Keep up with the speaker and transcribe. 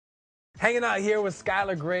Hanging out here with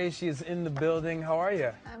Skylar Gray. She is in the building. How are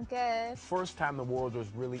you? I'm good. First time the world was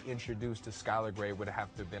really introduced to Skylar Gray would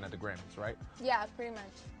have to have been at the Grammys, right? Yeah, pretty much.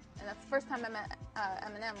 And that's the first time I met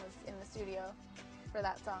Eminem was in the studio for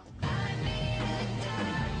that song.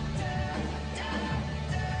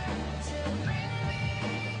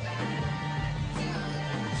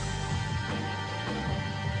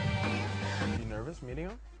 You nervous meeting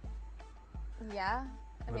him? Yeah.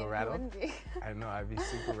 I mean, who wouldn't be? I know, I'd be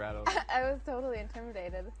super rattled. I was totally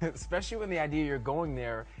intimidated. Especially when the idea you're going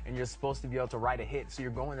there and you're supposed to be able to write a hit. So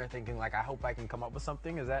you're going there thinking, like, I hope I can come up with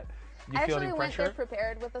something. Is that, do you feel any pressure? I actually went there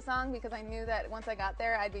prepared with the song because I knew that once I got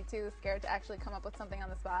there, I'd be too scared to actually come up with something on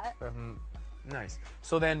the spot. Nice.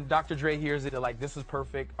 So then Dr. Dre hears it, like, this is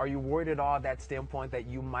perfect. Are you worried at all at that standpoint that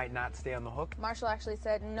you might not stay on the hook? Marshall actually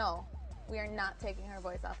said, no, we are not taking her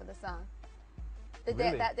voice off of the song.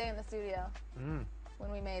 Really? That day in the studio. When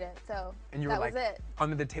we made it, so and you that were like, was it.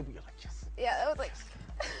 Under the table, you're like, yes. Yeah, that was like,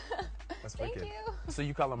 that's thank wicked. you. So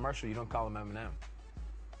you call him Marshall, you don't call him Eminem.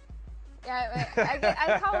 Yeah,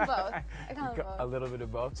 I call them both. I call them both. A little bit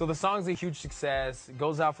of both. So the song's a huge success, it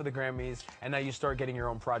goes out for the Grammys, and now you start getting your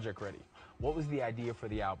own project ready. What was the idea for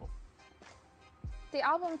the album? The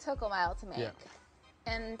album took a while to make,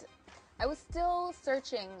 and I was still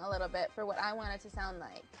searching a little bit for what I wanted to sound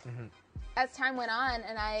like. As time went on,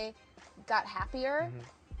 and I got happier,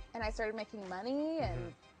 and I started making money,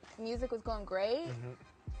 and music was going great.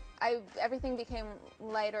 Everything became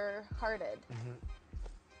lighter hearted,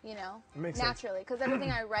 you know, naturally, because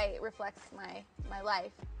everything I write reflects my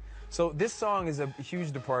life. So this song is a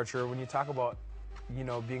huge departure when you talk about, you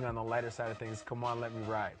know, being on the lighter side of things. Come on, let me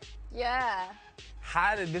ride. Yeah.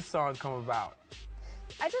 How did this song come about?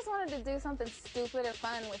 I just wanted to do something stupid and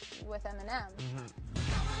fun with Eminem.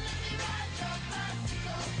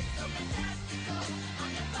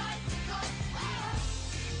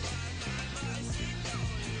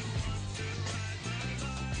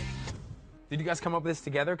 Did you guys come up with this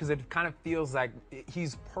together? Because it kind of feels like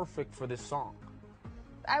he's perfect for this song.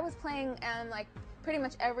 I was playing like pretty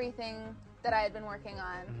much everything that I had been working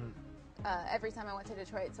on. Every time I went to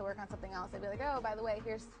Detroit to work on something else, I'd be like, oh, by the way,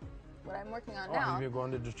 here's what I'm working on now. You've been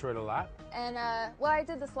going to Detroit a lot? And, well, I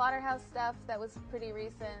did the Slaughterhouse stuff. That was pretty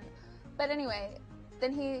recent. But anyway,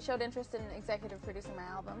 then he showed interest in executive producing my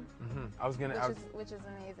album. Which is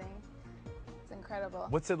amazing. It's incredible.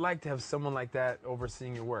 What's it like to have someone like that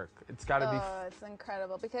overseeing your work? It's got to be... Oh, it's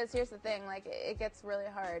incredible. Because here's the thing, like, it gets really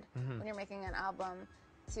hard when you're making an album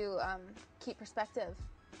to keep perspective.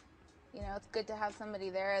 You know, it's good to have somebody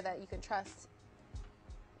there that you can trust,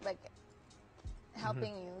 like,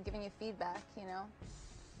 helping you, giving you feedback, you know?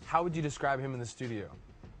 How would you describe him in the studio?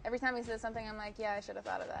 Every time he says something, I'm like, yeah, I should have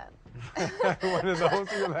thought of that. One of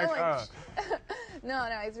those you're like, oh. No,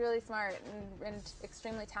 he's really smart and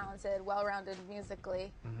extremely talented, well-rounded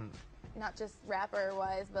musically. Not just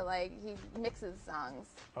rapper-wise, but, like, he mixes songs.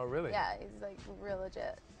 Oh, really? Yeah, he's, like, real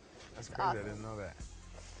legit. That's crazy. Awesome. I didn't know that.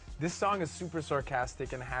 This song is super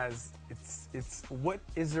sarcastic and has, what,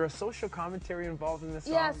 is there a social commentary involved in this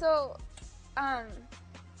song? Yeah, so,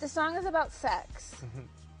 the song is about sex.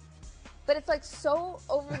 But it's like so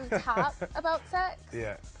over the top about sex.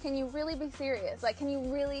 Yeah. Can you really be serious? Like, can you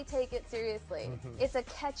really take it seriously? It's a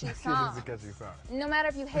catchy song. It is a catchy song. No matter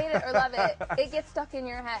if you hate it or love it, it gets stuck in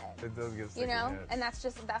your head. It does get stuck in your head. And that's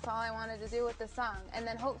all I wanted to do with this song. And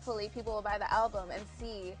then hopefully people will buy the album and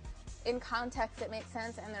see in context it makes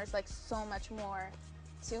sense and there's like so much more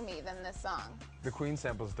to me than this song. The Queen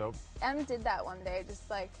sample's dope. Em did that one day, just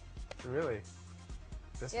like... Really?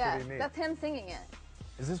 That's pretty neat. That's him singing it.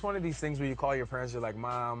 Is this one of these things where you call your parents, you're like,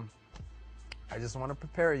 Mom, I just want to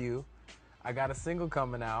prepare you. I got a single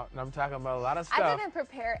coming out, and I'm talking about a lot of stuff. I didn't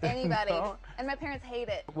prepare anybody, and my parents hate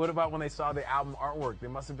it. What about when they saw the album artwork? They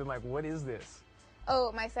must have been like, what is this?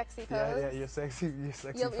 Oh, my sexy pose? Yeah, your sexy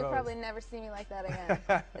pose. You'll probably never see me like that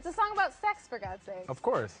again. It's a song about sex, for God's sake. Of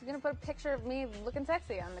course. You're going to put a picture of me looking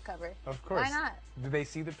sexy on the cover. Of course. Why not? Did they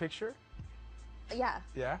see the picture? Yeah.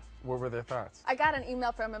 Yeah? What were their thoughts? I got an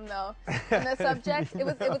email from him, though. And the subject, it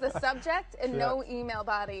was a subject and no email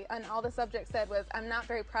body. And all the subject said was, I'm not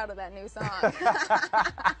very proud of that new song.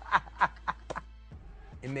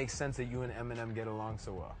 It makes sense that you and Eminem get along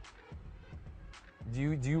so well.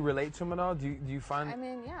 Do you relate to him at all? Do you find... I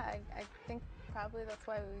mean, yeah, I think probably that's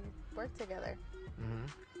why we work together.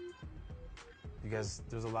 You guys,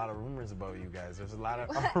 there's a lot of rumors about you guys. There's a lot of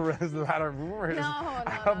rumors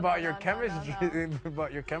about your chemistry,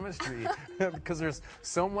 about your chemistry, because there's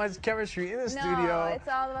so much chemistry in the studio. No, it's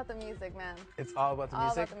all about the music, man. It's all about the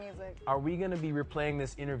music. All about the music. Are we gonna be replaying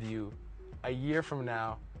this interview a year from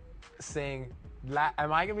now, saying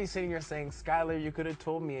Am I gonna be sitting here saying, Skylar, you could have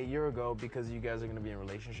told me a year ago because you guys are gonna be in a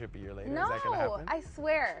relationship a year later? No, is that gonna happen? I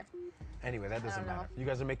swear. Anyway, that doesn't matter. You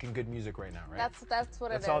guys are making good music right now, right? That's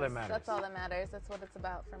what it is. That's all that matters. That's all that matters. That's what it's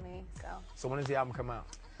about for me. So when does the album come out?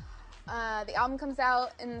 The album comes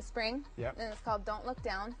out in the spring. Yep. And it's called Don't Look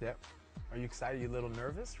Down. Yep. Are you excited? Are you a little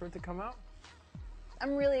nervous for it to come out?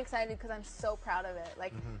 I'm really excited because I'm so proud of it.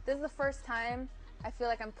 Like, this is the first time I feel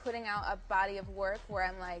like I'm putting out a body of work where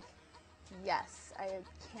I'm like, yes, I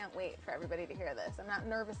can't wait for everybody to hear this. I'm not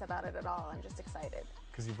nervous about it at all. I'm just excited.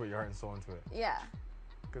 Because you put your heart and soul into it. Yeah.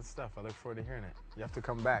 Good stuff. I look forward to hearing it. You have to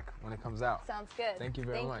come back when it comes out. Sounds good. Thank you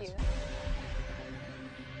very much. Thank you.